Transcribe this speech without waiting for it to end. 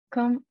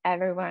Welcome,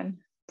 everyone.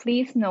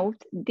 Please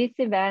note this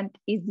event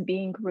is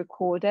being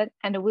recorded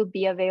and will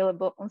be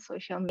available on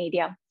social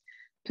media.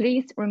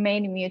 Please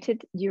remain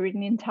muted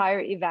during the entire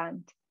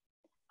event.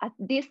 At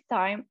this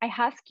time, I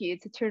ask you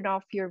to turn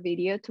off your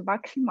video to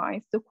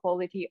maximize the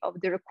quality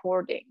of the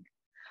recording.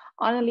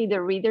 Only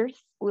the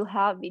readers will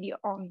have video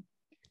on.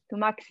 To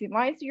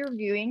maximize your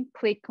viewing,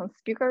 click on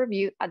Speaker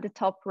View at the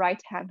top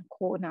right-hand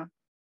corner.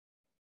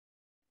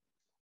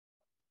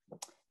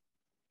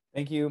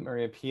 Thank you,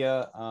 Maria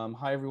Pia.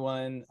 Hi,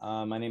 everyone.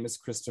 My name is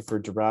Christopher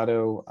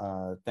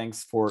DiRaddo.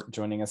 Thanks for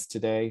joining us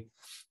today.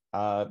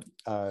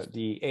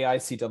 The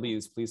AICW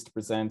is pleased to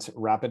present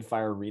Rapid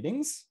Fire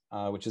Readings,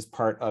 which is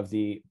part of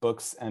the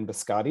Books and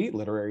Biscotti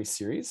literary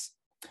series.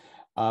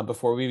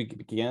 Before we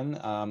begin,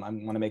 I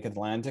want to make a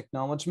land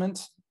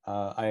acknowledgement.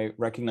 I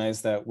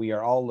recognize that we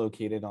are all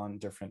located on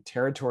different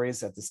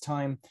territories at this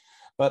time,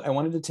 but I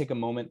wanted to take a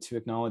moment to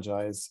acknowledge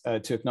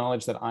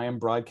that I am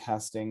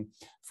broadcasting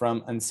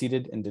from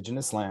unceded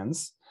Indigenous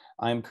lands.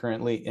 I am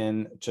currently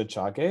in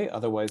Tiohtià:ke,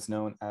 otherwise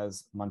known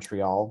as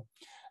Montreal,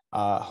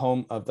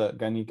 home of the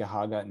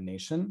Kanien'kehá:ka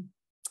Nation.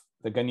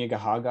 The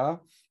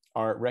Kanien'kehá:ka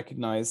are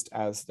recognized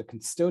as the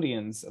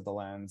custodians of the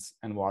lands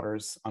and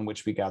waters on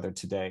which we gather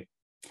today.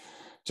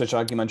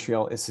 Tiohtià:ke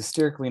Montreal is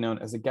historically known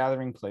as a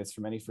gathering place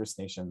for many First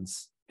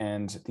Nations,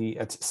 and the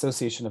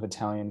Association of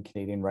Italian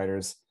Canadian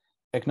Writers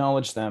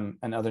acknowledge them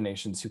and other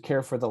nations who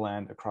care for the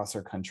land across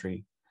our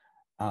country,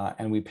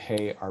 and we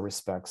pay our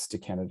respects to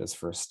Canada's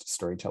first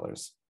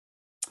storytellers.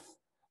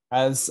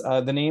 As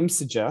the name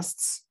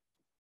suggests,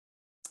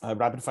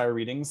 Rapid Fire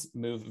Readings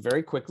move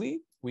very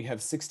quickly. We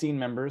have 16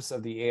 members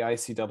of the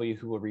AICW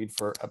who will read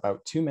for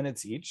about 2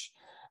 minutes each.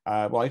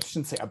 Well, I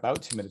shouldn't say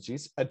about 2 minutes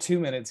each, 2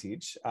 minutes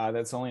each.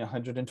 That's only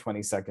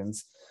 120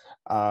 seconds.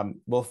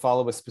 We'll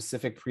follow a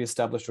specific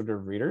pre-established order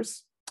of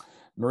readers.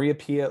 Maria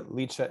Pia,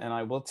 Licia, and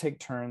I will take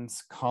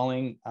turns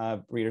calling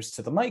readers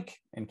to the mic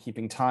and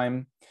keeping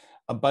time.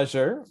 A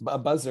buzzer,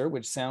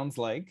 which sounds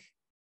like,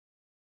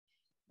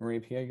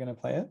 Maria Pia, are you gonna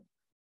play it?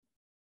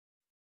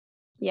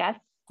 Yes.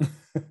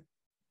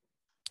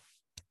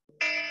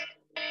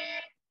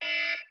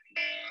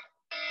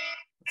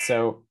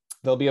 So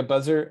there'll be a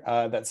buzzer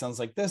that sounds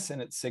like this,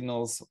 and it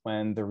signals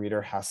when the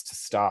reader has to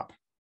stop.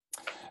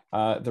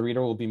 The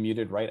reader will be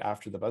muted right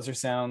after the buzzer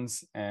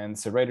sounds, and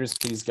so writers,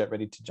 please get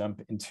ready to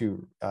jump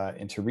into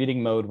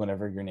reading mode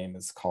whenever your name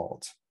is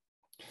called.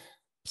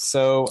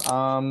 So,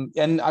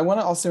 and I want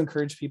to also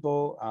encourage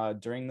people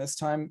during this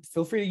time,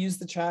 feel free to use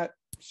the chat,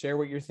 share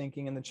what you're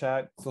thinking in the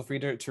chat. Feel free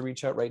to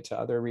reach out right to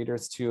other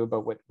readers too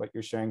about what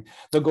you're sharing.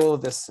 The goal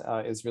of this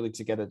is really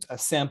to get a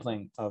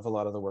sampling of a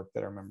lot of the work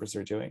that our members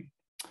are doing.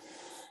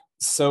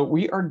 So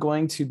we are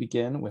going to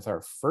begin with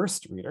our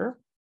first reader,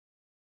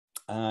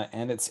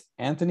 and it's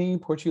Anthony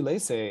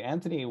Portulese.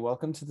 Anthony,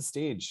 welcome to the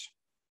stage.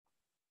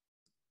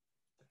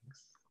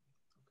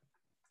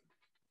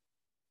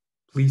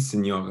 Please,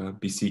 Signora,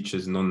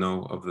 beseeches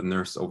Nonno of the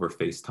nurse over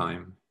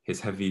FaceTime,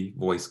 his heavy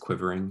voice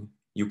quivering.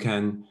 You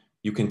can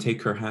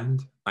take her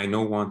hand? I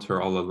no want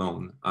her all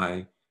alone.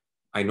 I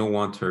no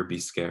want her be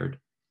scared.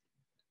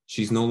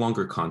 She's no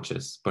longer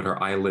conscious, but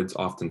her eyelids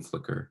often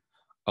flicker.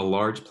 A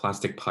large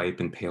plastic pipe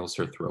impales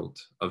her throat,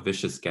 a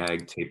vicious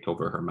gag taped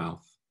over her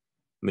mouth.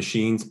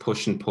 Machines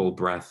push and pull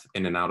breath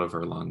in and out of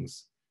her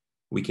lungs.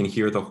 We can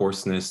hear the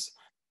hoarseness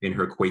in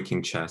her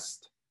quaking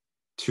chest.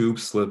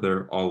 Tubes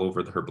slither all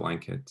over her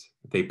blanket.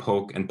 They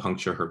poke and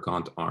puncture her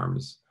gaunt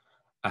arms.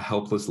 A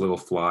helpless little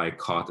fly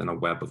caught in a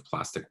web of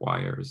plastic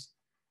wires.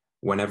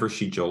 Whenever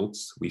she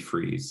jolts, we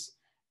freeze.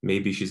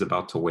 Maybe she's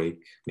about to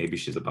wake, maybe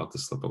she's about to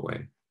slip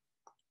away.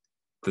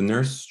 The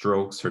nurse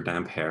strokes her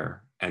damp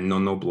hair, and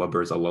Nonno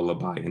blubbers a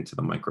lullaby into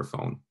the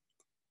microphone.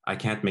 I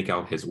can't make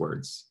out his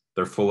words.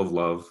 They're full of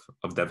love,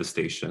 of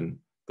devastation.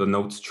 The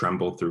notes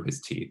tremble through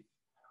his teeth.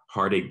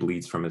 Heartache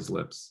bleeds from his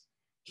lips.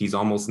 He's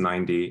almost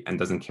 90 and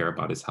doesn't care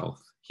about his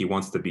health. He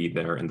wants to be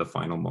there in the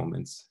final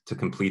moments, to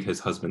complete his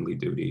husbandly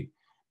duty.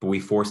 But we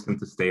forced him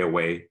to stay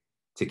away,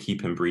 to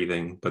keep him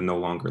breathing, but no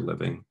longer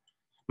living.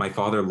 My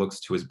father looks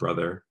to his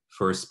brother.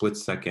 For a split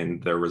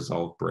second, their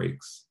resolve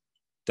breaks.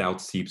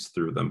 Doubt seeps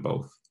through them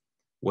both.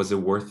 Was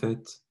it worth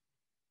it?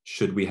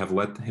 Should we have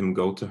let him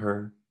go to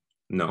her?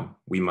 No,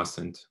 we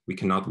mustn't. We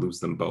cannot lose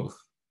them both.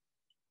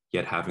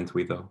 Yet haven't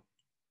we, though?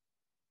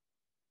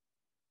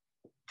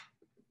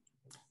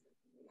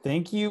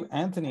 Thank you,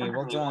 Anthony.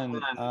 Well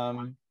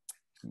done.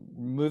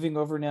 Moving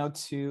over now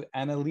to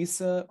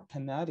Annalisa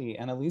Panati.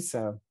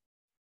 Annalisa.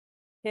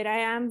 Here I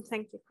am.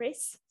 Thank you,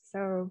 Chris.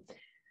 So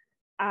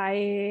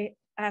I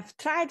have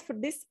tried for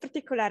this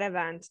particular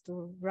event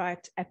to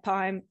write a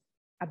poem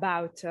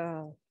about,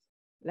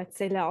 let's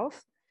say,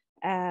 love.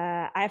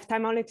 I have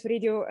time only to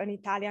read you an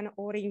Italian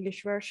or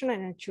English version,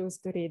 and I choose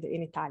to read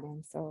in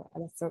Italian. So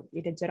adesso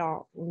vi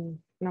leggerò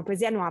una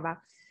poesia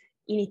nuova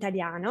in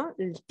italiano.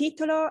 Il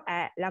titolo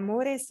è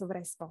L'amore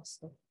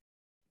sovraesposto.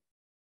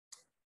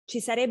 Ci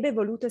sarebbe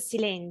voluto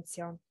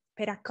silenzio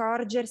per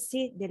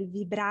accorgersi del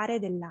vibrare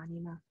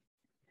dell'anima,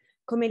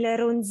 come il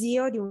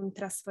ronzio di un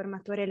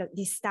trasformatore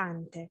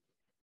distante,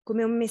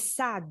 come un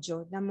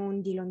messaggio da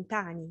mondi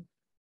lontani.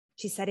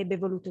 Ci sarebbe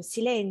voluto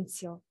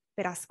silenzio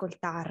per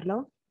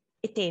ascoltarlo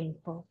e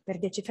tempo per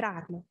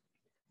decifrarlo.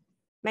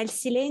 Ma il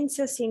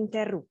silenzio si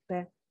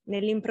interruppe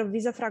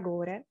nell'improvviso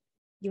fragore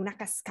di una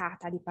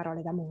cascata di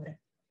parole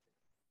d'amore.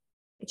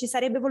 E ci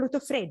sarebbe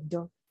voluto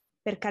freddo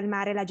per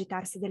calmare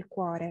l'agitarsi del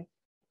cuore,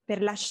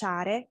 per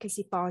lasciare che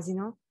si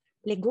posino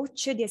le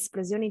gocce di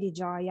esplosioni di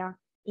gioia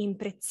in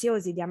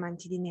preziosi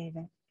diamanti di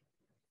neve.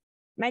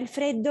 Ma il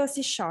freddo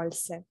si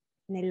sciolse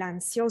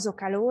nell'ansioso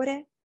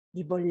calore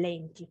di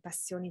bollenti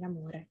passioni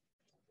d'amore.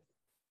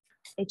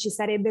 E ci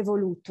sarebbe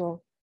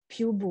voluto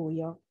più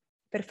buio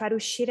per far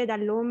uscire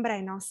dall'ombra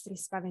i nostri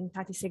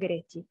spaventati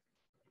segreti,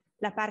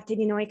 la parte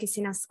di noi che si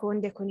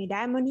nasconde con i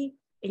demoni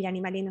e gli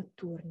animali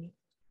notturni,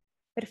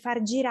 per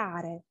far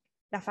girare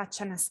la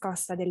faccia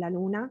nascosta della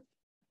luna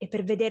e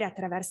per vedere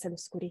attraverso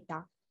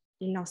l'oscurità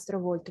il nostro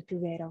volto più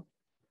vero.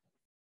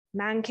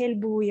 Ma anche il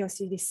buio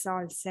si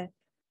dissolse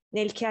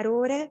nel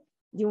chiarore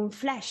di un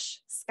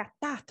flash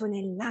scattato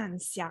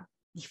nell'ansia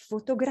di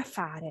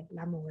fotografare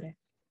l'amore.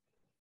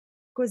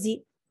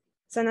 Così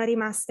sono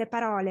rimaste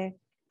parole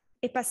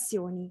e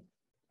passioni.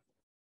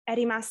 È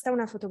rimasta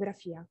una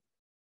fotografia.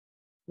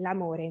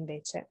 L'amore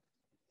invece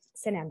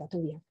se n'è andato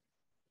via.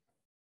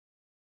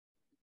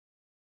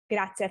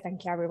 Grazie,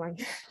 thank you everyone.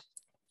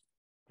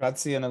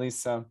 Grazie,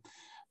 Annalisa.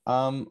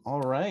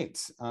 All right,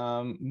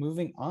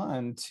 moving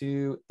on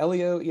to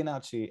Elio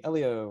Iannacci.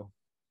 Elio.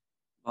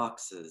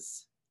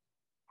 Boxes.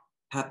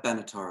 Pat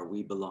Benatar,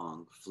 we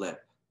belong,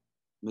 flip.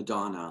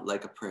 Madonna,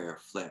 like a prayer,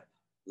 flip.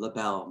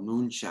 LaBelle,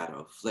 moon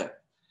shadow,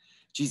 flip.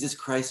 Jesus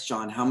Christ,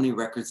 John, how many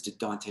records did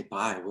Dante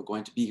buy? We're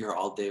going to be here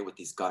all day with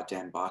these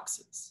goddamn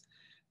boxes.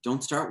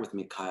 Don't start with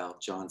me, Kyle,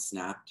 John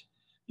snapped.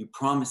 You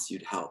promised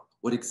you'd help.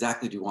 What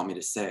exactly do you want me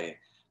to say?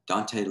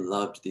 Dante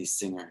loved these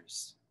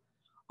singers.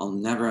 I'll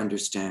never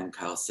understand,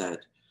 Kyle said.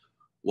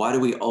 Why do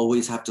we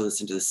always have to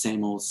listen to the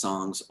same old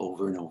songs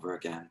over and over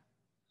again?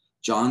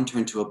 John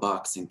turned to a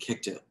box and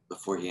kicked it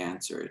before he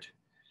answered.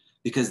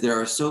 Because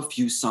there are so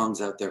few songs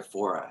out there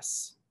for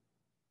us.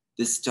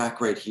 This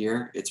stack right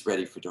here, it's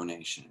ready for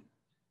donation.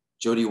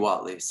 Jody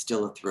Watley,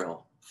 Still a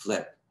Thrill,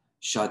 flip.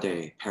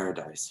 Sade,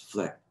 Paradise,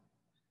 flip.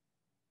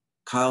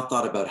 Kyle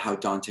thought about how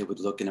Dante would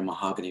look in a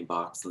mahogany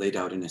box laid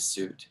out in a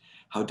suit,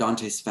 how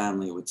Dante's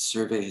family would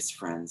survey his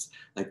friends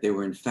like they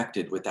were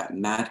infected with that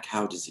mad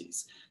cow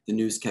disease the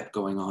news kept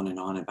going on and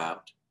on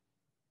about.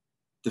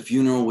 The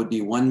funeral would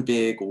be one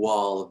big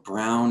wall of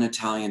brown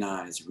Italian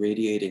eyes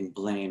radiating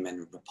blame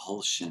and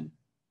repulsion.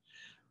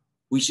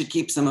 We should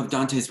keep some of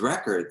Dante's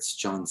records,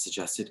 John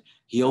suggested.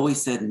 He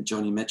always said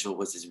Joni Mitchell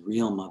was his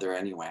real mother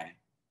anyway.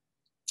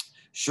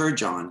 Sure,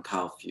 John,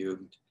 Kyle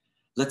fumed.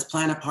 Let's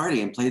plan a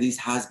party and play these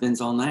has-beens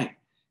all night.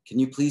 Can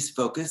you please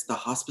focus? The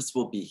hospice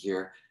will be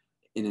here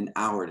in an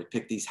hour to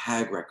pick these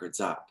hag records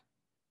up.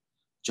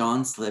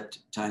 John slipped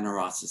Diana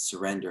Ross's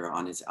Surrender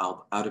on his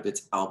out of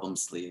its album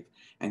sleeve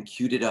and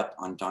queued it up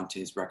on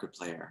Dante's record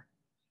player.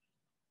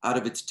 Out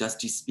of its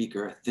dusty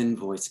speaker, a thin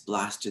voice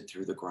blasted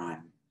through the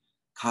grime.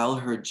 Kyle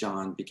heard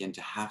John begin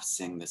to half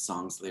sing the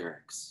song's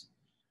lyrics.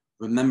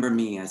 Remember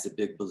me as a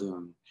big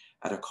balloon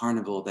at a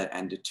carnival that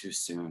ended too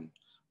soon.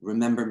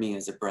 Remember me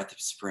as a breath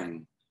of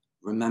spring.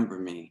 Remember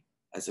me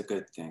as a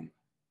good thing.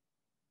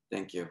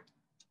 Thank you.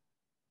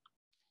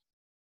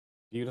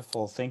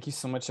 Beautiful. Thank you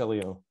so much,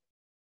 Elio.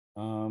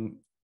 I'm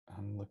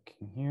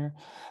looking here.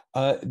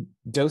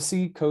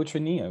 Dosi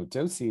Cotroneo.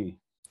 Dosi.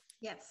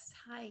 Yes,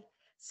 hi.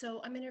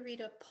 So I'm going to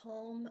read a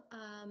poem,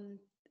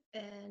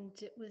 and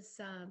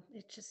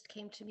it just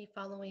came to me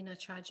following a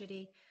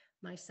tragedy.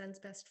 My son's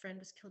best friend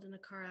was killed in a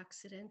car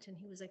accident, and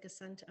he was like a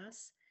son to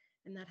us.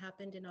 And that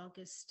happened in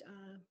August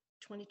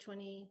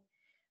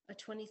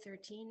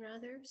 2013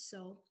 rather.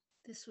 So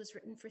this was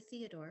written for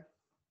Theodore.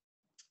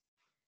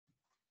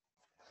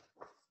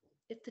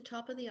 If the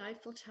top of the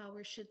Eiffel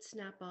Tower should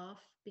snap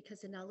off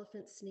because an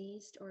elephant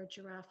sneezed or a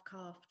giraffe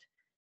coughed,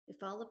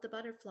 if all of the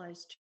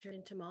butterflies turned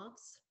into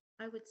moths,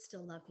 I would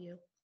still love you.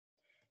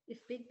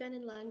 If Big Ben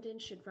in London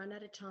should run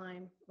out of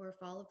time, or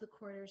if all of the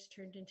quarters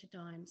turned into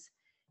dimes,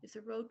 if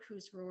the road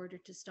crews were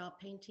ordered to stop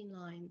painting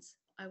lines,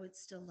 I would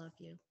still love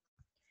you.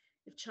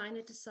 If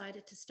China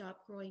decided to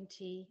stop growing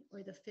tea,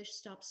 or the fish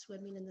stopped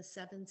swimming in the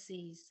 7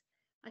 seas,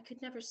 I could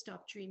never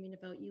stop dreaming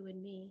about you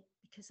and me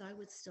because I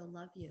would still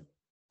love you.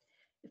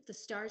 If the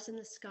stars in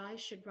the sky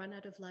should run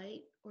out of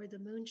light, or the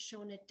moon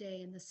shone at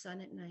day and the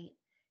sun at night,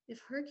 if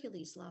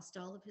Hercules lost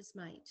all of his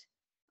might,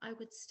 I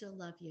would still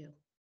love you.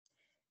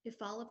 If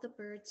all of the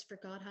birds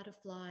forgot how to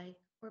fly,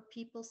 or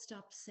people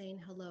stopped saying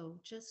hello,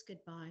 just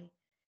goodbye,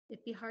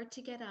 it'd be hard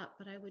to get up,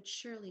 but I would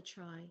surely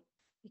try,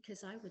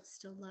 because I would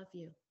still love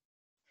you.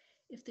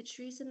 If the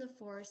trees in the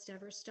forest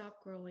ever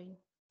stop growing,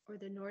 or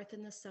the North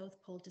and the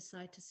South Pole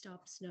decide to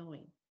stop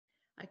snowing,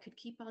 I could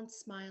keep on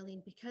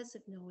smiling because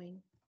of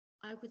knowing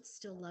I would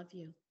still love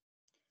you.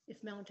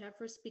 If Mount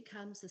Everest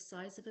becomes the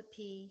size of a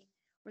pea,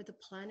 or the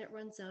planet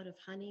runs out of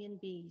honey and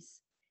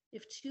bees,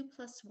 if 2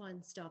 +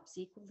 1 stops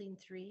equaling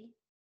 3,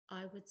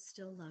 I would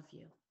still love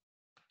you.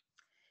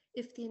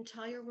 If the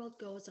entire world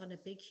goes on a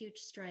big, huge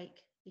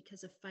strike,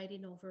 because of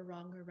fighting over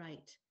wrong or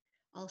right.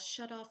 I'll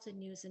shut off the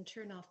news and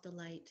turn off the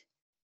light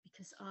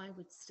because I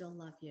would still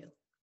love you.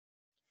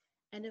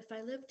 And if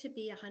I live to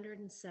be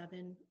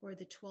 107 or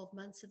the 12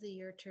 months of the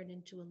year turn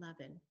into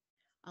 11,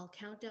 I'll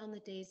count down the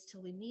days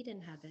till we meet in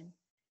heaven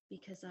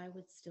because I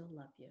would still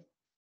love you.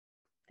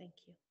 Thank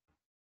you.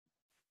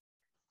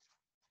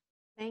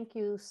 Thank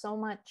you so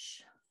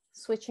much.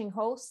 Switching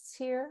hosts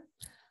here.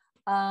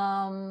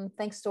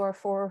 Thanks to our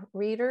 4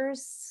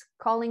 readers.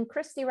 Calling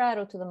Chris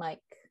DiRaddo to the mic.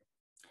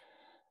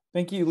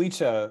 Thank you,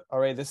 Licia. All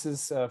right, this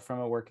is from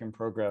a work in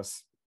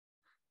progress.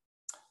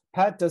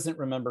 Pat doesn't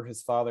remember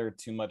his father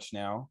too much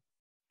now.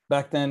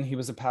 Back then, he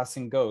was a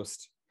passing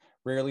ghost,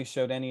 rarely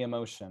showed any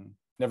emotion,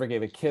 never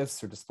gave a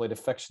kiss or displayed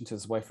affection to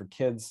his wife or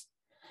kids.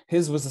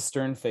 His was a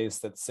stern face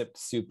that sipped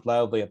soup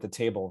loudly at the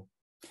table.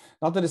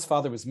 Not that his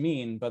father was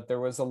mean, but there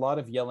was a lot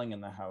of yelling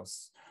in the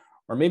house.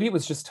 Or maybe it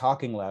was just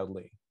talking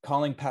loudly,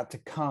 calling Pat to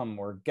come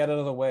or get out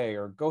of the way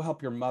or go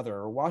help your mother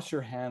or wash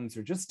your hands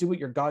or just do what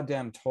you're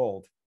goddamn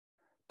told.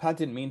 Pat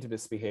didn't mean to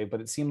misbehave,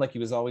 but it seemed like he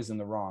was always in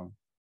the wrong.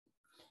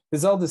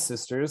 His eldest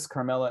sisters,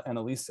 Carmela and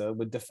Annalisa,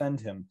 would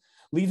defend him.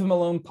 Leave him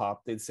alone,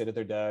 Pop, they'd say to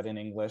their dad in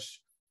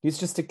English. He's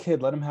just a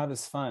kid, let him have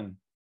his fun.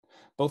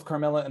 Both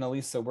Carmela and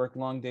Annalisa worked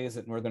long days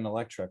at Northern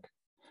Electric.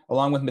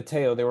 Along with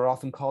Matteo, they were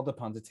often called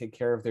upon to take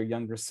care of their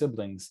younger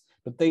siblings,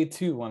 but they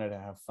too wanted to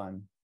have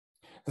fun.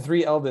 The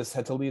 3 eldest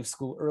had to leave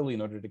school early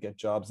in order to get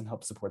jobs and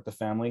help support the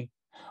family.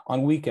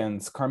 On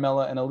weekends,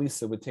 Carmela and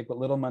Annalisa would take what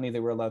little money they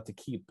were allowed to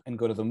keep and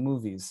go to the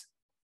movies.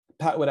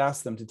 Pat would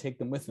ask them to take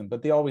them with him,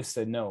 but they always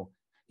said no.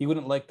 He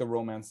wouldn't like the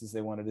romances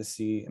they wanted to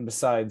see, and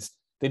besides,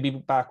 they'd be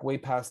back way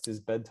past his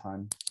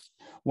bedtime.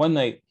 One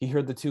night, he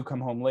heard the 2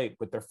 come home late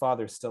with their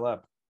father still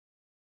up.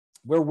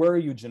 Where were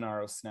you,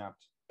 Gennaro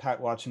snapped,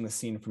 Pat watching the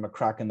scene from a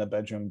crack in the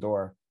bedroom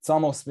door. It's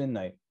almost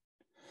midnight.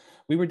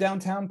 We were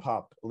downtown,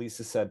 Pop,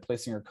 Elisa said,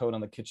 placing her coat on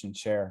the kitchen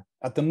chair.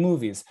 At the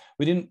movies.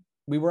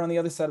 We were on the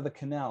other side of the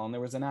canal and there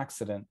was an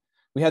accident.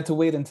 We had to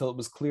wait until it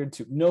was cleared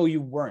to. No,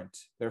 you weren't,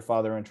 their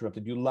father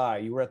interrupted. You lie.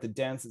 You were at the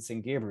dance at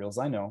St. Gabriel's,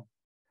 I know.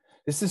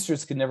 His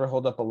sisters could never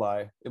hold up a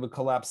lie. It would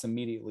collapse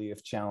immediately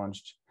if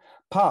challenged.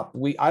 Pop,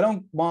 I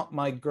don't want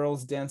my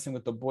girls dancing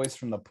with the boys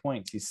from the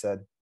Point, he said.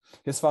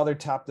 His father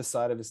tapped the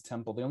side of his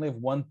temple. They only have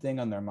one thing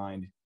on their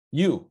mind.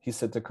 You, he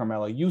said to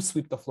Carmelo, you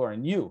sweep the floor,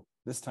 and you,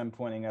 this time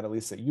pointing at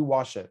Elisa, you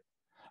wash it.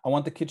 I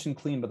want the kitchen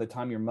clean by the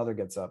time your mother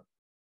gets up.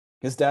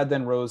 His dad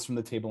then rose from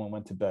the table and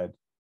went to bed.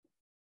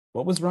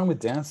 What was wrong with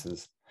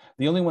dances?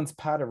 The only ones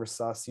Pat ever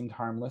saw seemed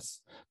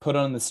harmless, put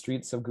on in the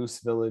streets of Goose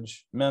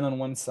Village, men on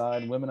one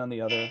side, women on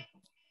the other.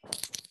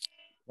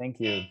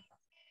 Thank you.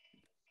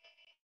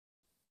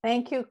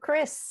 Thank you,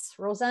 Chris.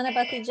 Rosanna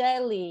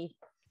Battigelli,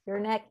 you're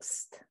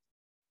next.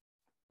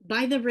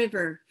 By the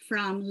River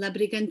from La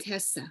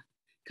Brigantessa,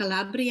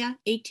 Calabria,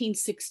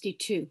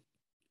 1862.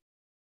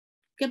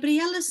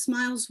 Gabriella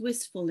smiles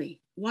wistfully,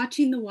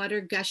 watching the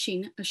water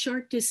gushing a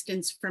short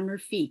distance from her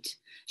feet.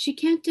 She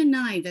can't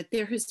deny that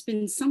there has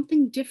been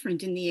something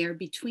different in the air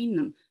between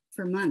them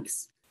for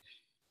months.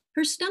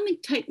 Her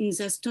stomach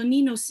tightens as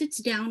Tonino sits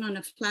down on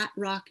a flat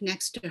rock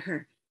next to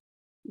her.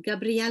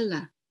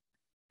 Gabriella,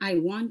 I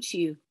want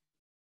you.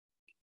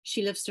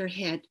 She lifts her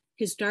head.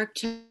 His dark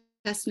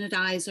chestnut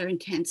eyes are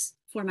intense.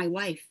 For my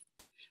wife.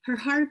 Her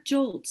heart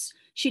jolts.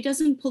 She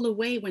doesn't pull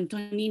away when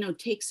Tonino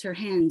takes her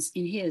hands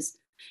in his.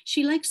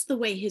 She likes the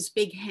way his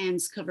big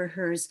hands cover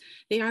hers.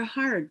 They are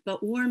hard,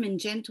 but warm and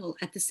gentle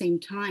at the same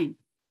time.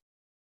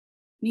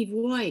 Mi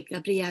vuoi,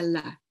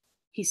 Gabriella,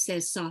 he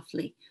says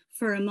softly.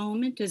 For a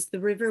moment, as the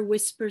river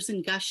whispers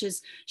and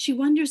gushes, she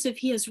wonders if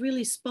he has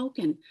really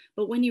spoken,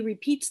 but when he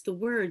repeats the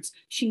words,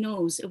 she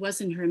knows it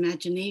wasn't her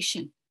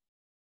imagination.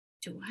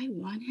 Do I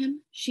want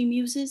him? She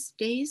muses,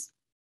 dazed.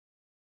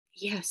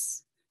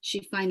 Yes,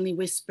 she finally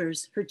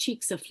whispers, her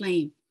cheeks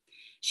aflame.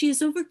 She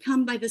is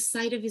overcome by the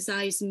sight of his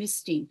eyes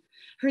misting.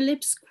 Her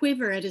lips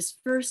quiver at his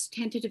first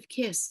tentative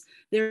kiss,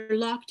 their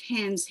locked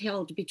hands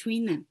held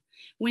between them.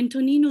 When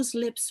Tonino's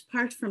lips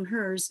part from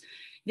hers,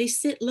 they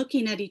sit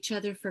looking at each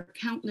other for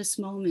countless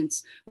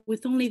moments,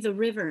 with only the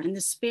river and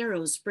the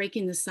sparrows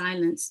breaking the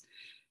silence.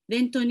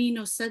 Then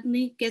Tonino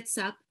suddenly gets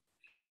up,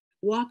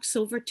 walks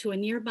over to a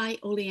nearby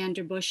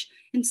oleander bush,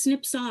 and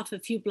snips off a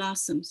few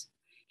blossoms.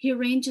 He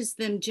arranges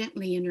them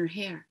gently in her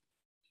hair.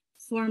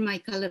 For my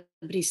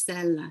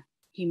Calabrisella,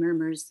 he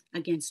murmurs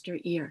against her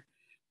ear,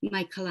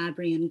 my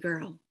Calabrian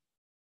girl.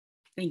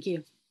 Thank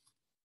you.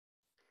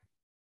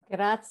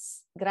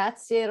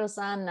 Grazie,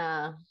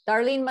 Rosanna.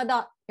 Darlene,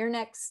 Madott, you're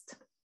next.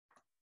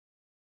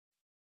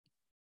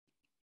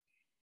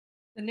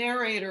 The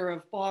narrator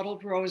of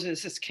Bottled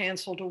Roses has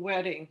canceled a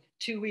wedding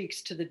 2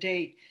 weeks to the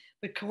date,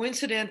 but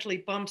coincidentally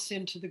bumps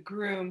into the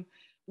groom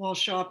while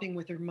shopping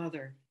with her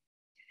mother.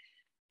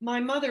 My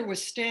mother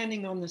was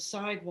standing on the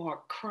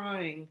sidewalk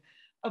crying,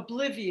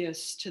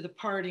 oblivious to the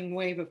parting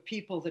wave of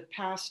people that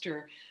passed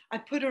her. I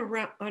put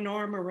an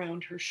arm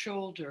around her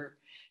shoulder.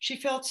 She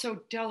felt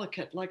so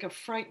delicate, like a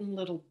frightened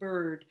little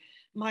bird.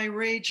 My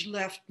rage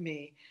left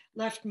me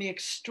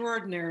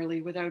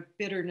extraordinarily without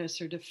bitterness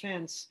or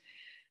defense.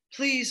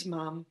 Please,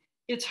 Mom,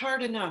 It's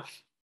hard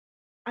enough.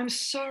 I'm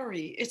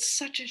sorry. It's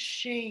such a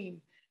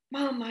shame.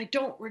 Mom, I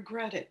don't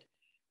regret it.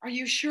 Are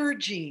you sure,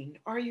 Jean?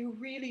 Are you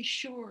really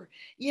sure?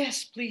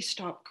 Yes, please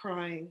stop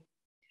crying.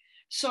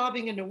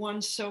 Sobbing into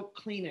one soaked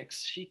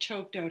Kleenex, she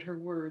choked out her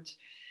words.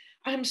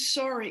 I'm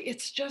sorry.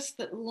 It's just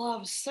that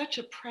love's such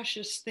a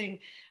precious thing.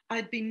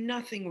 I'd be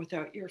nothing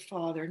without your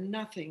father,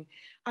 nothing.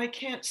 I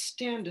can't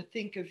stand to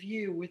think of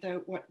you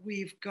without what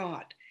we've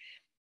got.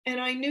 And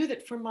I knew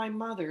that for my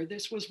mother,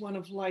 this was one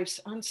of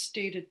life's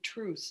unstated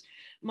truths.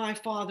 My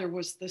father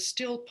was the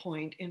still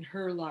point in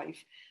her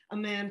life, a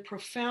man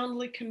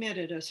profoundly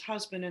committed as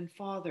husband and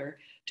father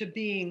to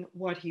being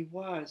what he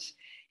was.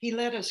 He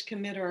let us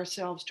commit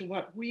ourselves to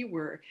what we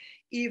were,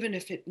 even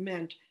if it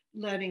meant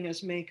letting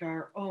us make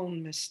our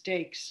own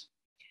mistakes.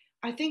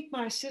 I think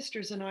my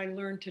sisters and I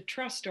learned to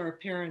trust our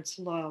parents'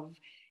 love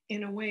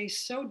in a way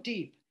so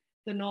deep,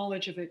 the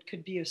knowledge of it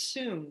could be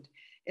assumed.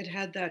 It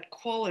had that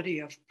quality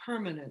of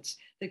permanence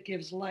that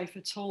gives life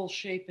its whole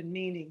shape and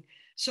meaning.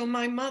 So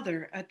my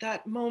mother, at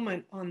that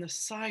moment on the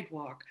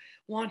sidewalk,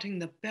 wanting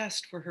the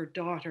best for her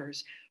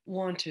daughters,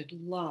 wanted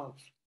love.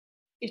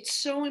 It's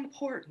so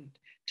important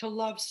to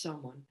love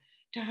someone,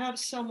 to have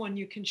someone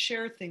you can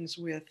share things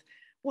with.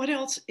 What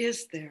else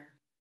is there?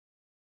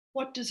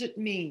 What does it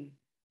mean?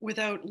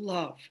 Without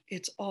love,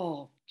 it's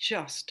all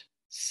just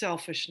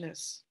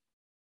selfishness.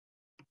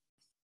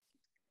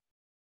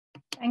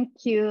 Thank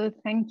you.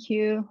 Thank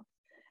you.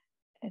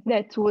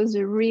 That was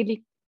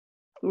really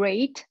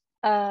great.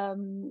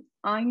 I'm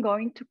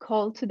going to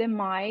call to the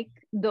mic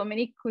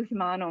Domenic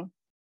Cusmano.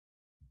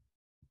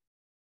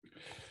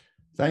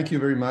 Thank you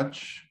very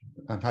much.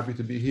 I'm happy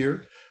to be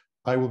here.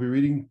 I will be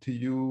reading to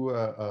you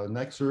an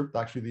excerpt,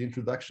 actually the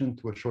introduction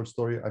to a short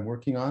story I'm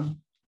working on.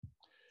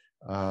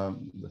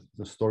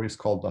 The story is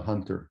called The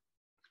Hunter.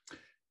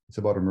 It's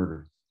about a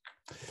murder.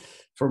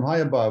 From high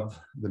above,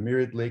 the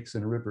myriad lakes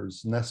and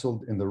rivers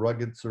nestled in the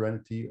rugged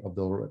serenity of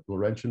the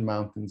Laurentian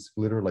mountains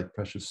glitter like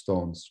precious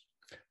stones.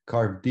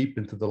 Carved deep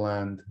into the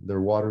land, their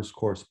waters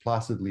course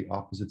placidly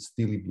opposite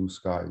steely blue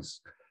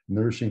skies,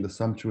 nourishing the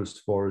sumptuous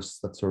forests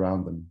that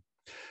surround them.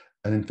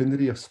 An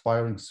infinity of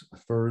spiraling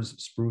firs,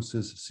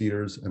 spruces,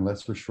 cedars, and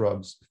lesser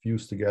shrubs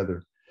fuse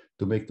together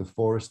to make the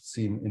forest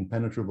seem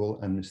impenetrable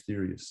and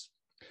mysterious.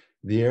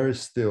 The air is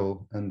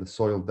still and the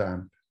soil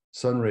damp.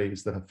 Sun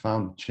rays that have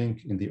found a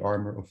chink in the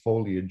armor of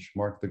foliage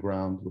mark the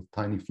ground with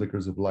tiny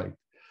flickers of light,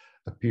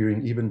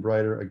 appearing even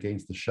brighter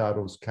against the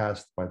shadows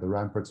cast by the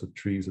ramparts of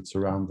trees that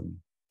surround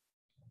them.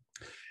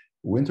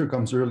 Winter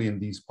comes early in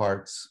these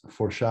parts,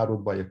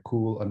 foreshadowed by a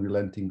cool,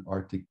 unrelenting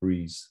Arctic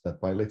breeze that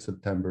by late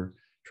September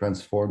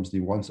transforms the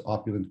once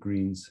opulent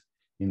greens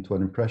into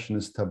an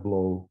impressionist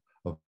tableau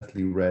of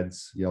deathly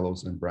reds,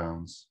 yellows, and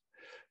browns.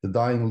 The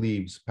dying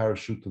leaves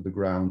parachute to the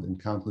ground in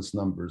countless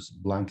numbers,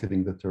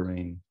 blanketing the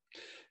terrain.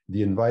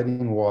 The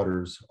inviting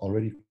waters,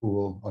 already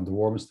cool on the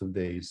warmest of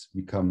days,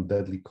 become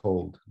deadly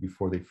cold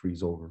before they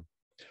freeze over.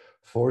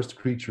 Forest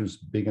creatures,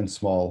 big and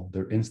small,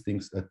 their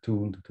instincts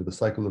attuned to the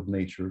cycle of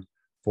nature,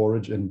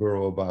 forage and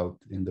burrow about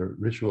in their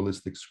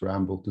ritualistic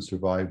scramble to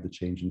survive the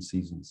changing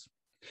seasons.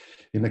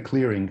 In a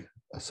clearing,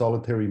 a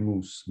solitary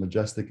moose,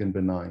 majestic and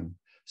benign,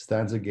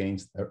 stands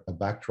against a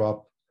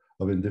backdrop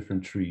of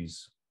indifferent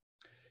trees.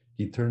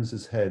 He turns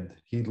his head,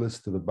 heedless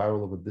to the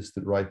barrel of a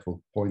distant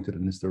rifle pointed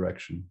in his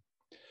direction.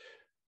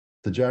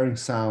 The jarring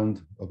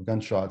sound of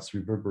gunshots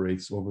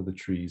reverberates over the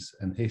trees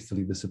and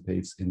hastily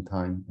dissipates in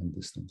time and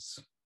distance.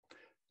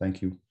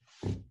 Thank you.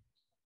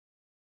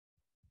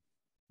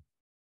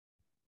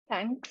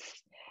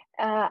 Thanks.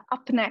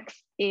 Up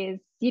next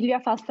is Silvia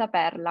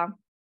Falsaperla.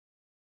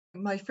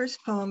 My first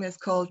poem is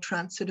called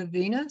Transit of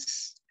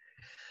Venus.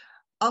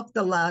 Up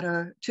the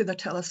ladder to the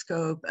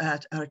telescope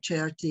at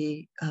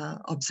Arcerti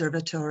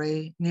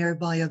Observatory,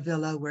 nearby a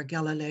villa where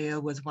Galileo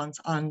was once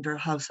under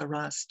house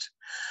arrest.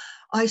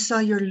 I saw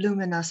your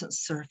luminescent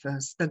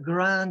surface, the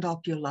grand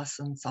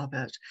opulescence of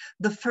it,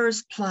 the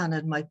first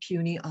planet my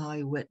puny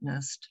eye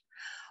witnessed.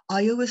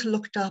 I always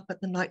looked up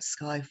at the night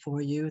sky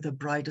for you, the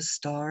brightest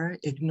star,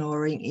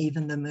 ignoring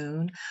even the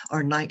moon,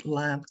 or night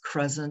lamp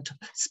crescent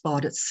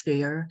spotted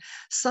sphere,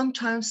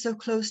 sometimes so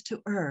close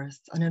to Earth,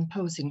 an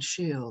imposing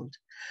shield.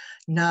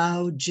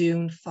 Now,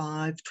 June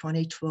 5,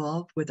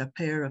 2012, with a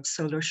pair of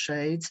solar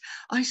shades,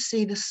 I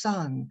see the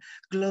sun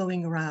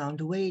glowing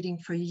around, waiting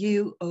for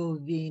you, O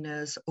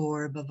Venus,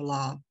 orb of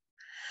love.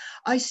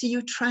 I see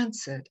you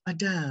transit, a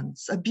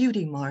dance, a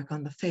beauty mark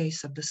on the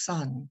face of the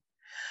sun.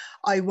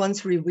 I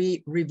once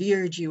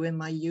revered you in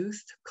my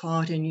youth,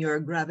 caught in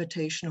your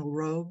gravitational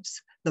robes,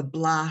 the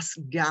blast,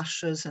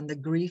 gashes, and the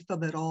grief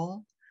of it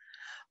all.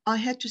 I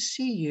had to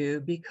see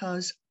you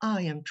because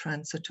I am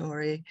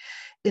transitory.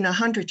 In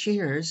 100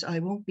 years, I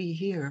won't be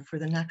here for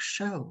the next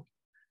show.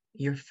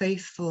 Your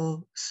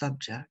faithful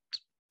subject.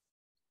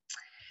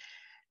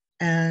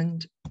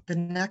 And the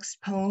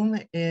next poem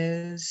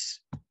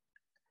is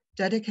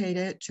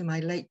dedicated to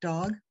my late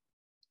dog.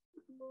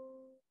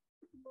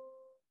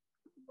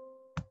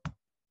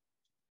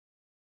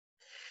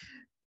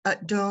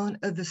 At dawn,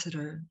 a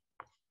visitor.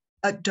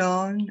 At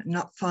dawn,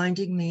 not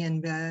finding me in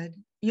bed,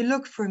 You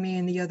look for me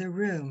in the other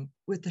room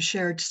with the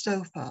shared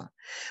sofa,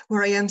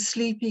 where I am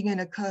sleeping in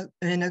a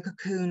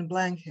cocoon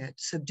blanket,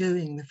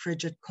 subduing the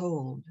frigid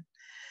cold.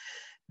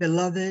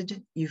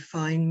 Beloved, you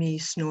find me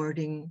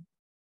snorting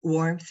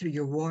warm through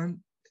your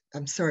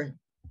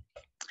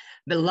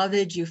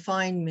Beloved, you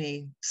find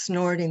me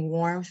snorting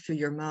warmth through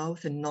your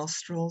mouth and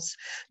nostrils,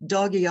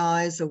 doggy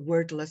eyes of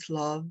wordless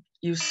love.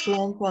 You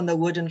slump on the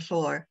wooden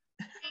floor.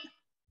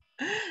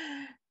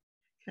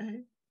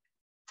 Okay.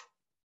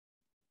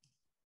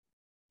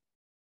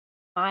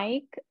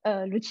 Mike,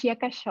 Lucia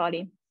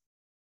Cascioli.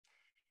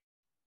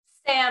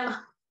 Sam.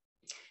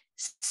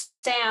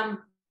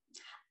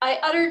 I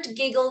uttered,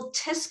 giggled,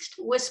 tisked,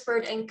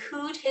 whispered, and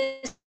cooed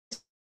his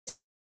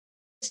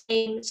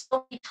name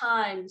so many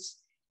times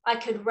I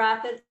could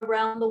wrap it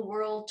around the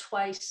world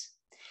twice.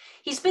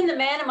 He's been the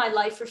man in my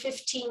life for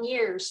 15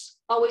 years,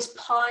 always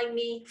pawing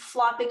me,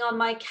 flopping on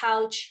my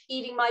couch,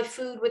 eating my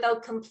food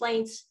without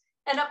complaints,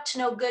 and up to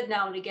no good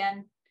now and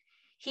again.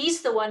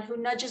 He's the one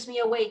who nudges me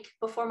awake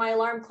before my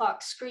alarm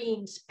clock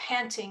screams,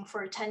 panting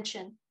for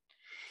attention.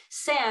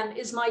 Sam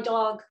is my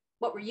dog.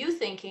 What were you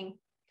thinking?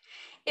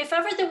 If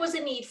ever there was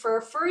a need for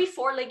a furry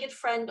four-legged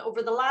friend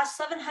over the last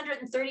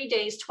 730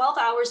 days, 12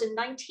 hours and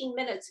 19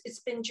 minutes,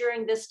 it's been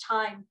during this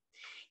time.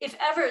 If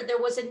ever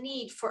there was a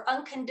need for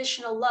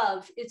unconditional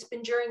love, it's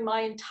been during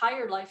my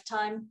entire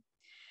lifetime.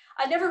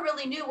 I never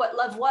really knew what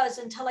love was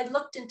until I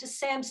looked into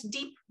Sam's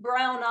deep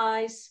brown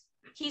eyes.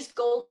 He's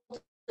golden,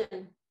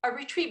 a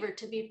retriever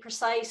to be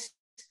precise,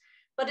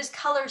 but his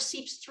color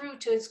seeps through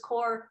to his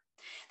core.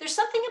 There's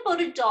something about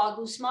a dog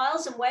who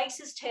smiles and wags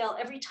his tail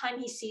every time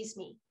he sees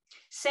me.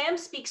 Sam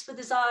speaks with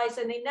his eyes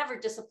and they never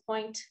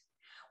disappoint.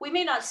 We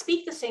may not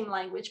speak the same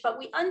language, but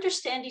we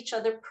understand each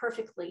other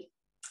perfectly.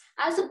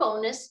 As a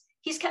bonus,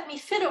 he's kept me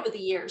fit over the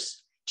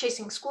years,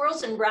 chasing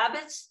squirrels and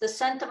rabbits, the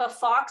scent of a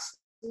fox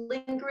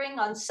lingering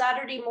on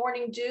Saturday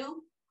morning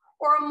dew,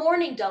 or a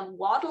mourning dove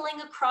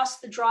waddling across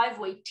the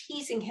driveway,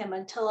 teasing him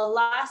until a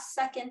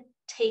last-second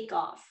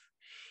takeoff.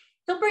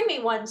 He'll bring me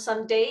one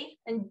someday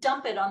and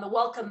dump it on the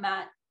welcome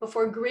mat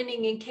before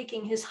grinning and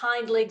kicking his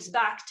hind legs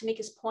back to make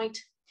his point.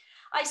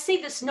 I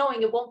say this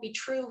knowing it won't be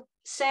true.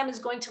 Sam is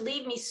going to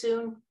leave me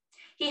soon.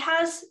 He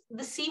has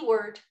the C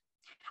word.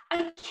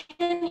 I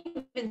can't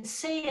even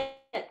say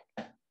it.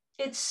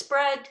 It's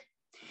spread.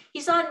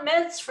 He's on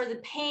meds for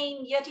the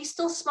pain, yet he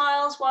still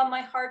smiles while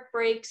my heart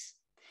breaks.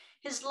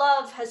 His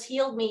love has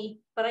healed me,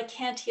 but I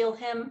can't heal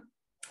him.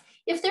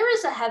 If there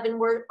is a heaven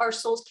where our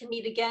souls can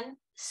meet again,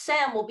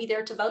 Sam will be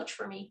there to vouch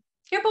for me.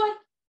 Here, boy.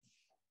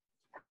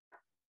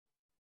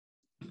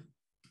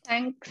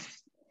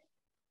 Thanks.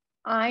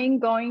 I'm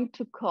going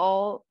to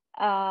call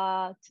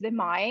to the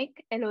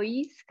mic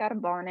Eloise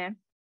Carbone.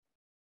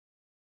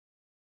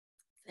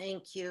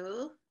 Thank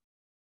you.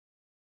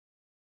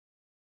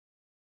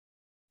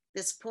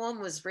 This poem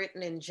was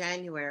written in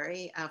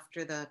January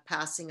after the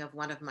passing of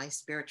one of my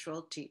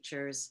spiritual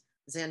teachers,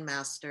 Zen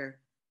Master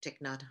Thich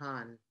Nhat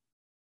Hanh.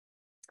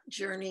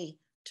 Journey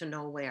to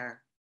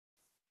Nowhere.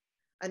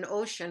 An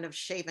ocean of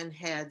shaven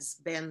heads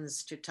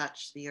bends to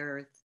touch the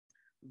earth,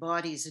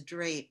 bodies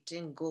draped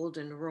in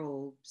golden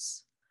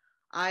robes,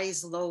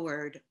 eyes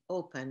lowered,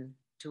 open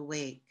to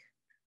wake.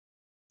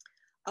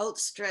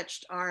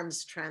 Outstretched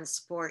arms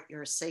transport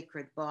your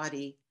sacred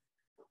body,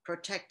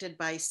 protected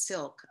by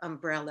silk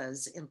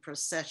umbrellas in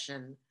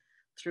procession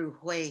through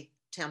Hui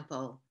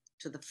Temple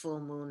to the full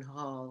moon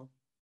hall,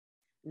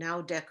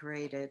 now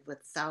decorated with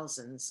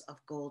thousands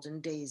of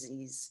golden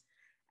daisies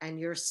and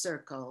your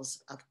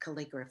circles of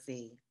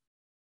calligraphy.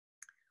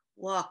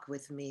 Walk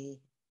with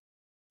me.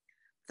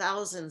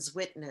 Thousands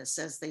witness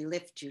as they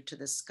lift you to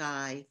the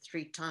sky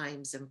 3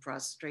 times in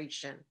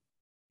prostration,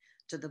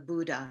 to the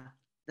Buddha,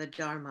 the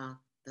Dharma,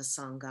 the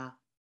Sangha.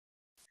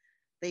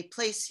 They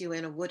place you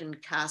in a wooden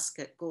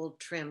casket, gold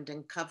trimmed,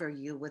 and cover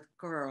you with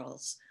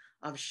curls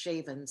of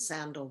shaven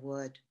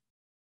sandalwood.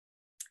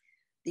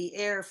 The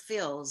air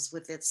fills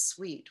with its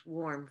sweet,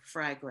 warm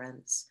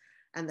fragrance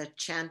and the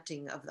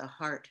chanting of the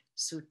Heart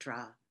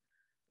Sutra,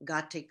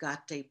 Gate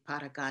Gate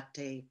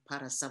Paragate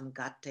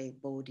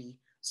Parasamgate Bodhi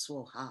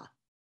Swaha.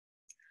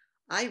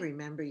 I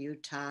remember you,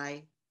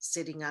 Tai,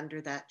 sitting under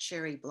that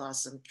cherry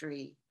blossom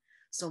tree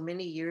so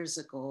many years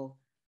ago,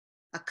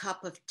 a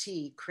cup of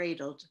tea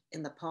cradled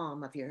in the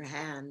palm of your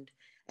hand,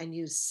 and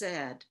you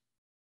said,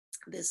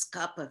 this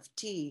cup of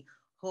tea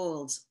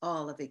holds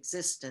all of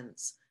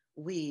existence.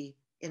 We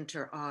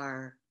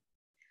inter-are.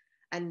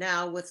 And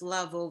now with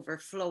love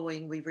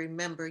overflowing, we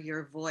remember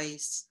your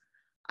voice.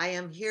 I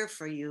am here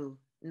for you,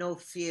 no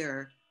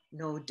fear,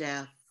 no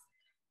death.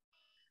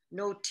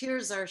 No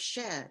tears are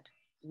shed.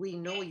 We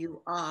know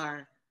you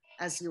are,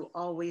 as you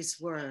always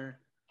were,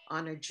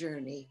 on a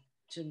journey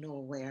to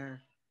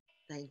nowhere.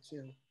 Thank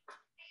you.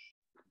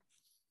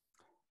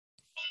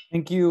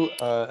 Thank you,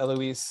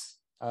 Eloise.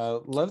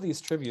 Love these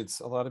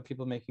tributes. A lot of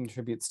people making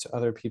tributes to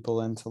other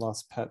people and to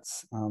lost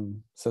pets.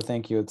 So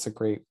thank you. It's a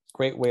great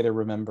way to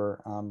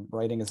remember.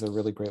 Writing is a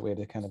really great way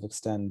to kind of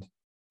extend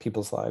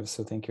people's lives.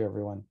 So thank you,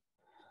 everyone.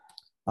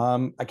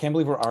 I can't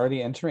believe we're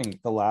already entering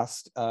the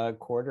last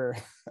quarter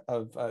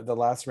of the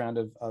last round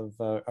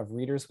of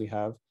readers we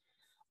have.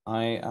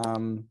 I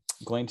am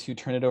going to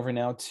turn it over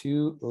now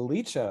to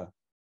Licia.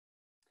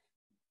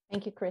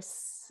 Thank you,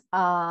 Chris.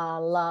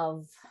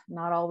 Love,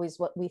 not always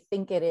what we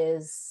think it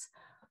is.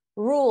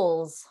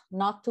 Rules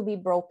not to be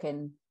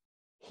broken.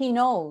 He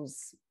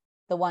knows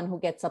the one who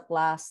gets up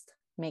last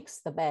makes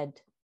the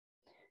bed.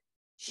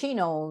 She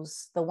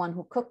knows the one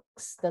who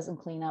cooks doesn't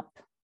clean up.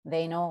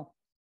 They know.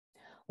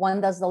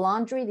 One does the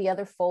laundry, the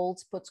other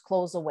folds, puts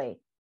clothes away.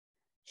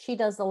 She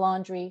does the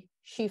laundry,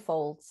 she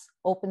folds,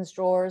 opens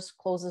drawers,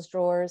 closes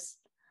drawers.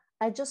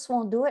 I just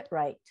won't do it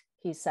right,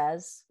 he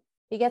says.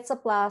 He gets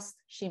up last,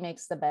 she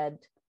makes the bed.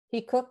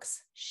 He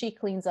cooks, she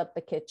cleans up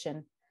the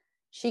kitchen.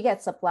 She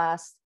gets up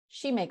last,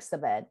 she makes the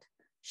bed.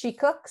 She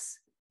cooks,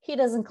 he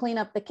doesn't clean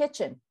up the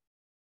kitchen.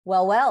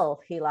 Well,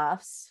 well, he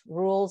laughs,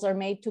 rules are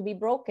made to be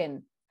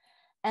broken.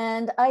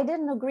 And I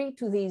didn't agree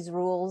to these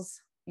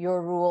rules,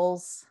 your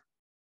rules.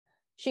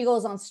 She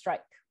goes on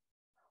strike.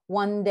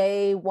 1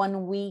 day,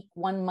 1 week,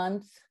 1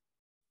 month,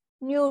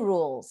 new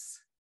rules.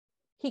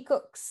 He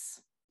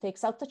cooks,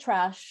 takes out the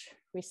trash,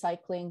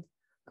 recycling,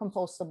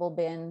 compostable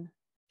bin.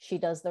 She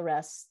does the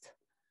rest.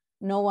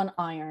 No one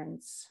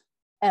irons,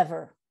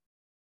 ever.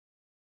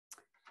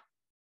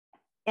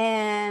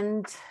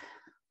 And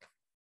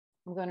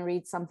I'm going to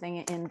read something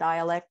in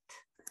dialect.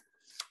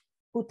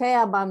 Pute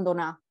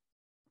abbandona.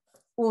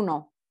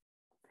 1.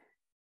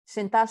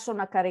 Sentarsi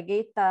una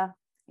carreghetta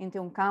in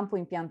un campo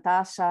in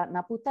piantasa,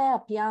 na putea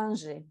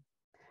piange.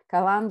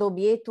 Cavando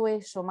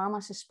obietue, sua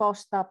mamma si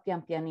sposta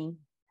pian pianin.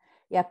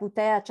 E a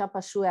putea ciappa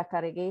su a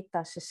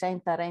carreghetta, se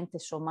senta rente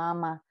sua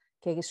mamma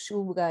che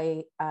suga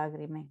e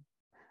lagrime.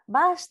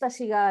 Basta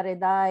sigare,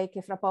 dai,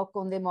 che fra poco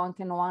andemo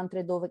anche no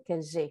altre dove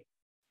che se.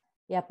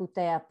 E a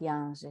putea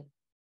piange.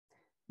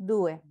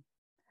 2.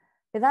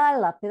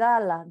 Pedala,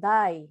 pedala,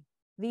 dai,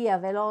 via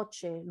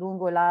veloce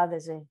lungo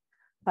l'Adese,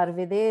 per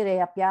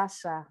vedere a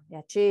piazza e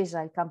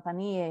accesa il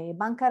campanile e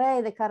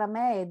bancarei de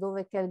caramelle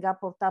dove che il ga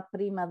portà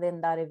prima di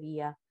andare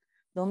via.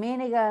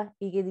 Domenica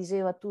gli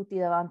diceva a tutti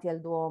davanti al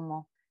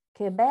Duomo,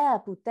 che bella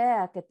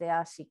putea che te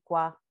assi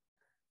qua.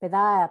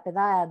 Pedaia,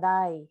 pedaia,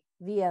 dai,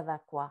 via da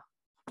qua.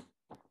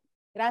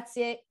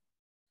 Grazie.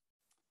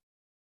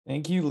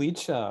 Thank you,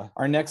 Licia.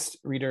 Our next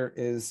reader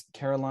is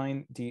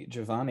Caroline Di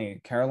Giovanni.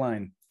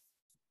 Caroline.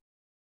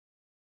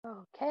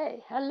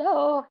 Okay,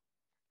 hello.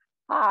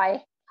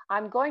 Hi,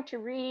 I'm going to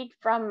read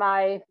from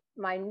my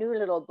new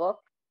little book,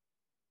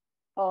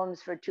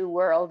 Poems for Two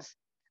Worlds.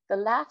 The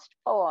last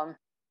poem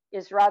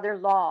is rather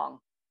long,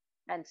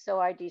 and so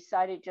I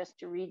decided just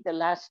to read the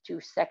last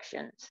 2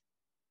 sections.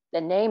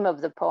 The name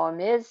of the poem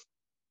is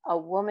A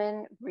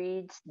Woman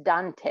Reads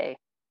Dante.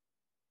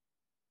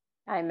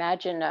 I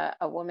imagine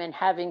a woman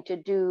having to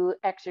do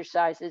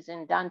exercises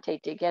in Dante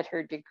to get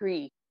her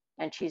degree,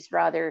 and she's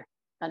rather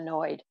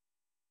annoyed.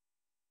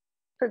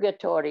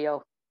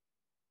 Purgatorio.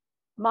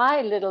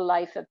 My little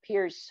life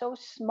appears so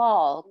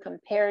small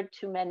compared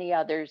to many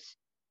others.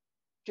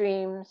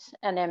 Dreams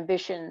and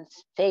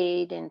ambitions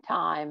fade in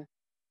time.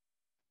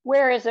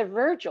 Where is a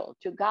Virgil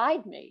to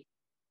guide me?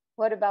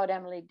 What about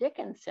Emily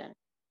Dickinson?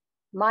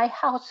 My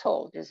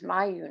household is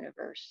my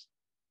universe.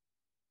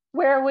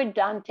 Where would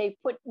Dante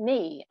put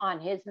me on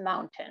his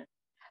mountain?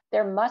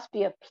 There must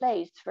be a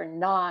place for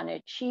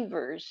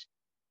non-achievers.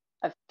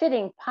 A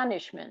fitting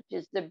punishment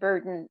is the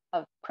burden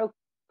of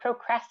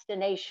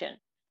procrastination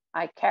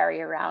I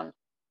carry around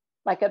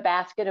like a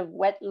basket of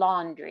wet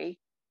laundry.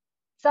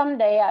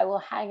 Someday I will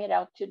hang it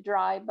out to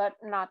dry, but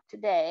not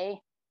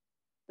today.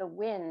 The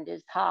wind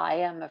is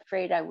high. I'm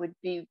afraid I would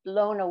be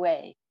blown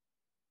away.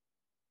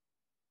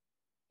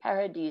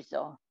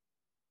 Paradiso.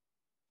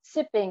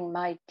 Sipping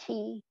my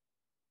tea,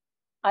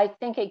 I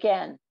think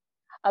again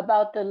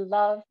about the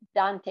love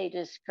Dante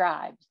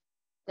describes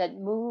that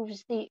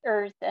moves the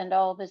earth and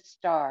all the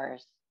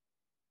stars.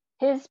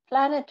 His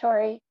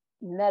planetary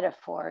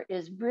metaphor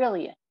is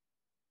brilliant,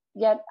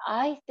 yet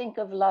I think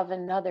of love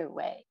another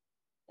way,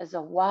 as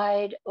a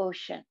wide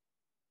ocean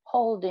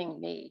holding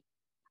me,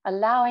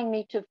 allowing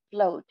me to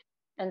float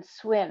and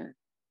swim,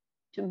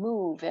 to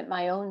move at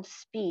my own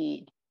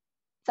speed,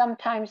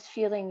 sometimes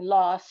feeling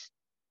lost,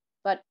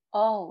 but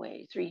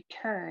always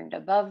returned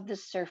above the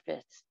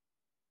surface,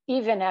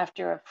 even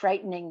after a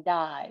frightening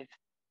dive.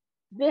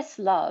 This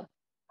love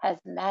has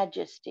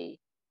majesty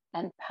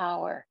and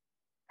power.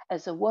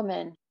 As a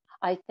woman,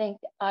 I think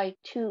I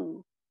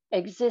too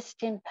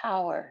exist in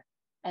power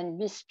and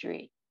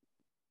mystery,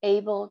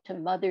 able to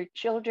mother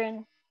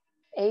children,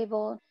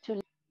 able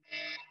to.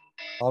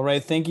 All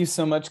right, thank you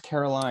so much,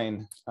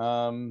 Caroline.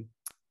 Now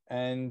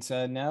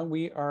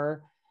we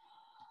are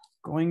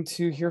going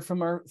to hear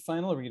from our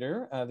final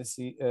reader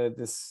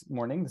this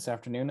morning, this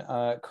afternoon,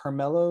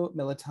 Carmelo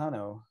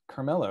Militano.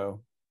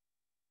 Carmelo.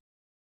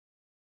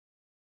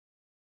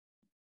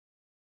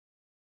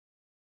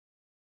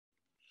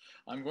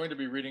 I'm going to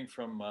be reading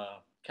from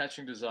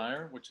Catching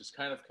Desire, which is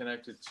kind of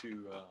connected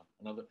to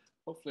another.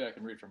 Hopefully I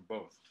can read from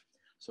both.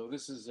 So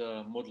this is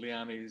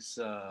Modigliani's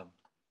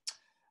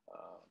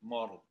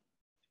model.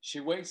 She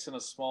waits in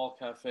a small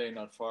cafe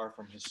not far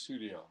from his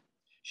studio.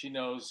 She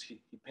knows he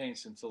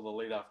paints until the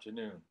late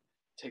afternoon,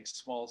 takes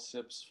small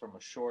sips from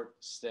a short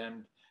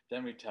stemmed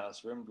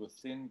demi-tasse rimmed with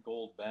thin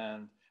gold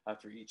band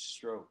after each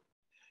stroke.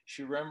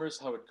 She remembers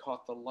how it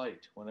caught the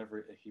light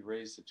whenever he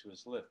raised it to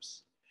his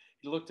lips.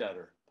 He looked at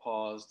her,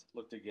 paused,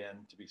 looked again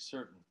to be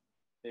certain.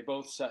 They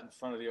both sat in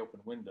front of the open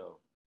window.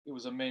 It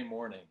was a May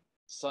morning,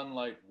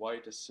 sunlight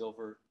white as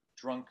silver,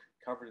 drunk,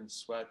 covered in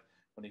sweat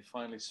when he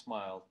finally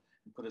smiled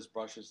and put his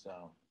brushes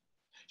down.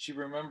 She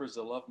remembers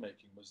the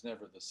lovemaking was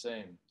never the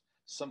same.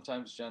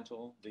 Sometimes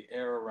gentle, the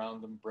air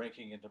around them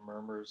breaking into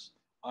murmurs,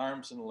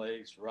 arms and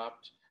legs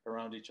wrapped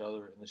around each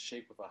other in the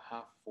shape of a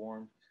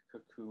half-formed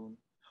cocoon,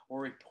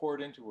 or he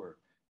poured into her,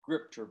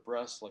 gripped her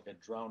breast like a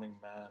drowning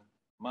man,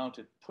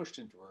 mounted, pushed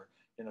into her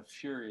in a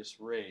furious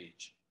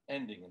rage,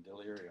 ending in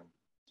delirium.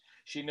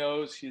 She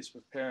knows he is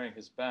preparing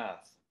his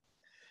bath.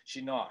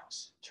 She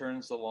knocks,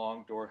 turns the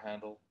long door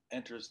handle,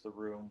 enters the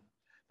room.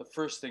 The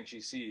first thing she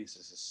sees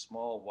is a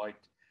small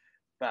white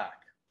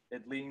back.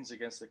 It leans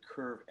against the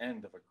curved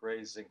end of a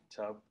gray zinc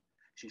tub.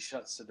 She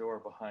shuts the door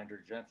behind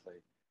her gently,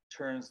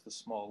 turns the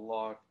small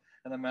lock,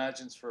 and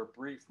imagines for a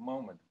brief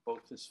moment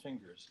both his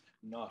fingers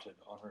knotted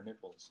on her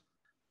nipples.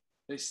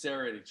 They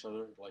stare at each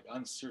other like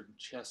uncertain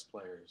chess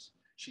players.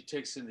 She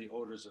takes in the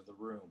odors of the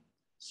room: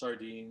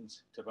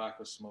 sardines,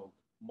 tobacco smoke,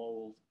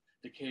 mold,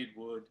 decayed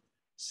wood,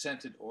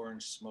 scented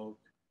orange smoke,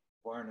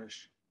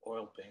 varnish,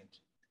 oil paint.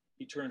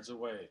 He turns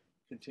away,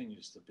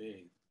 continues to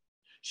bathe.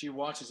 She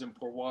watches him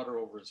pour water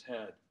over his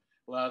head,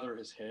 lather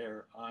his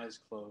hair, eyes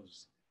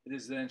closed. It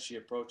is then she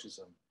approaches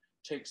him,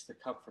 takes the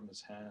cup from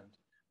his hand,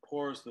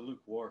 pours the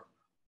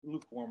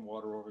lukewarm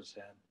water over his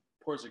hand,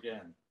 pours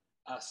again,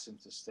 asks him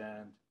to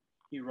stand.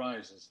 He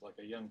rises like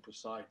a young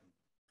Poseidon,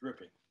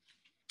 dripping.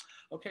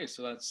 Okay,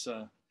 so that's,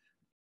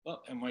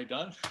 well, am I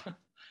done?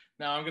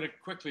 Now I'm going to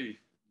quickly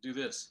do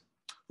this.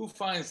 Who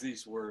finds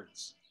these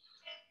words?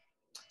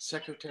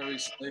 Secretary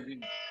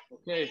slaving.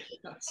 Okay,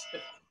 that's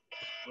it.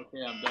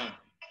 Okay, I'm done.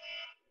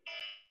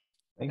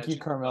 Thank you,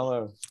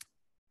 Carmelo.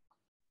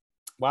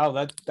 Wow,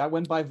 that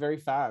went by very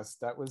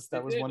fast. That was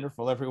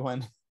wonderful,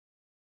 everyone.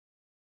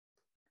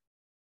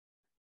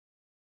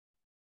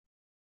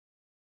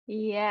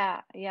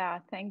 Yeah,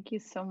 thank you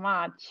so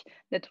much.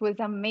 That was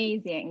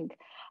amazing.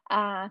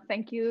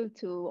 Thank you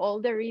to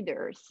all the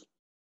readers.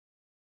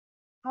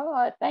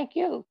 Oh, thank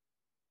you.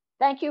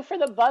 Thank you for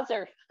the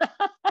buzzer.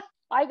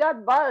 I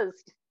got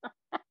buzzed.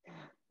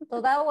 So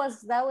that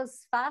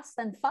was fast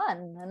and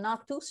fun and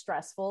not too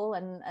stressful.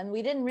 And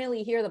we didn't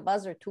really hear the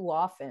buzzer too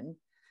often.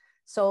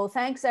 So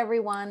thanks,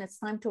 everyone. It's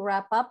time to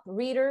wrap up.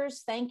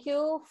 Readers, thank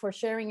you for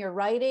sharing your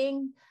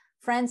writing.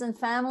 Friends and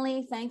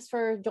family, thanks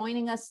for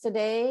joining us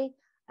today.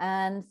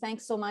 And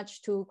thanks so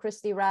much to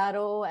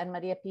DiRaddo and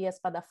Maria Pia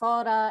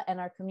Spadafora and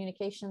our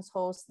communications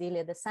host,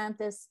 Delia de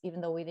Santis,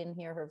 even though we didn't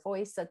hear her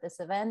voice at this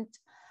event.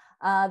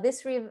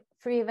 This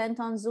free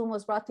event on Zoom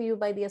was brought to you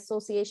by the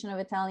Association of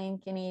Italian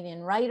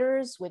Canadian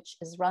Writers, which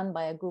is run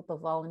by a group of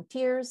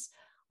volunteers.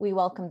 We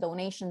welcome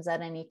donations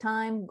at any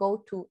time.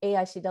 Go to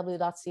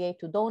AICW.ca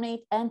to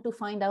donate and to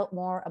find out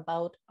more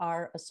about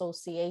our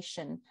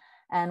association.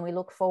 And we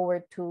look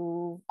forward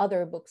to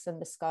other books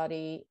and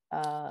Biscotti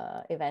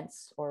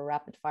events or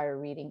rapid fire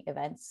reading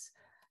events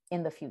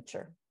in the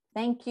future.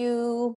 Thank you.